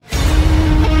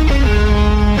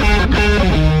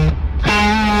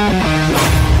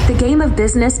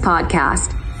business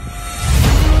podcast.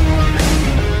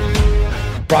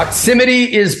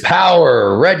 Proximity is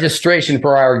power. Registration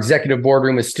for our executive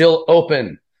boardroom is still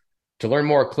open. To learn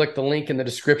more, click the link in the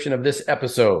description of this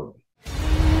episode.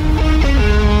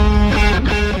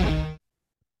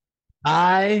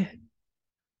 I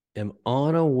am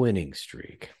on a winning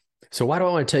streak. So why do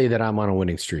I want to tell you that I'm on a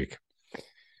winning streak?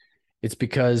 It's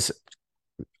because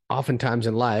oftentimes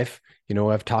in life,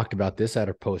 I've talked about this at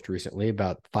a post recently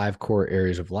about 5 core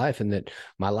areas of life, and that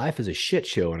my life is a shit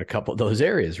show in a couple of those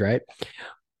areas, right?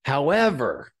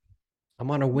 However,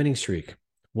 I'm on a winning streak.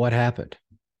 What happened?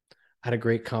 I had a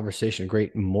great conversation, a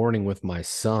great morning with my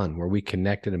son where we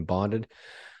connected and bonded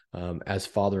as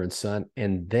father and son.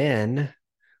 And then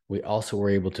we also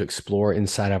were able to explore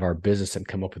inside of our business and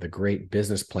come up with a great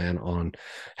business plan on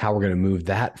how we're going to move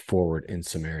that forward in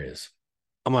some areas.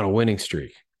 I'm on a winning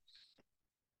streak.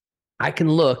 I can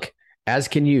look, as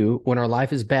can you, when our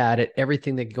life is bad, at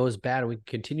everything that goes bad, and we can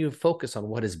continue to focus on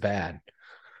what is bad.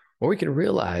 Or we can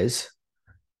realize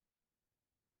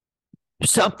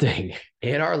something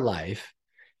in our life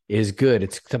is good.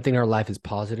 It's something in our life is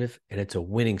positive, and it's a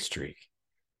winning streak.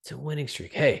 It's a winning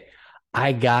streak. Hey,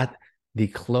 I got the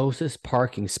closest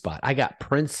parking spot. I got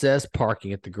princess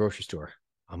parking at the grocery store.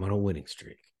 I'm on a winning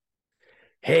streak.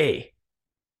 Hey,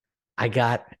 I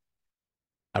got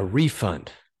a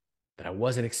refund that I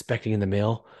wasn't expecting in the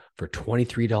mail for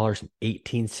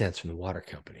 $23.18 from the water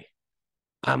company.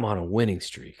 I'm on a winning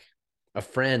streak. A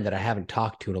friend that I haven't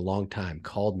talked to in a long time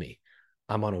called me.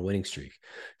 I'm on a winning streak.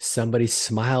 Somebody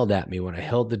smiled at me when I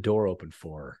held the door open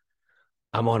for her.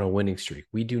 I'm on a winning streak.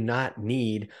 We do not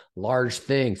need large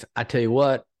things. I tell you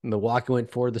what, the walk I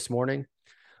went for this morning,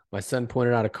 my son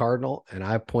pointed out a cardinal, and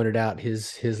I pointed out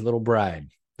his little bride,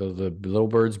 the little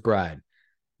bird's bride.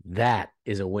 That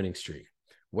is a winning streak.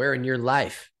 Where in your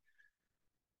life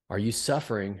are you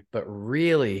suffering, but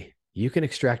really you can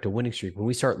extract a winning streak? When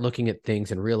we start looking at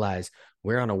things and realize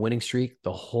we're on a winning streak,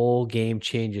 the whole game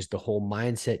changes, the whole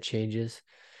mindset changes,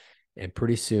 and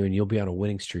pretty soon you'll be on a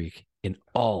winning streak in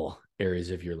all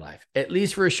areas of your life, at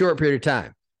least for a short period of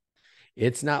time.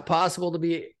 It's not possible to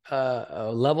be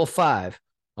a level 5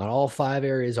 on all 5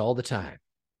 areas all the time.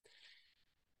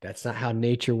 That's not how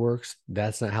nature works.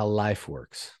 That's not how life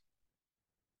works.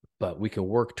 But we can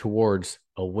work towards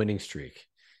a winning streak,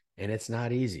 and it's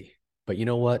not easy. But you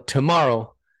know what?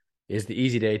 Tomorrow is the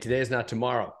easy day. Today is not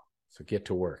tomorrow. So get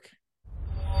to work.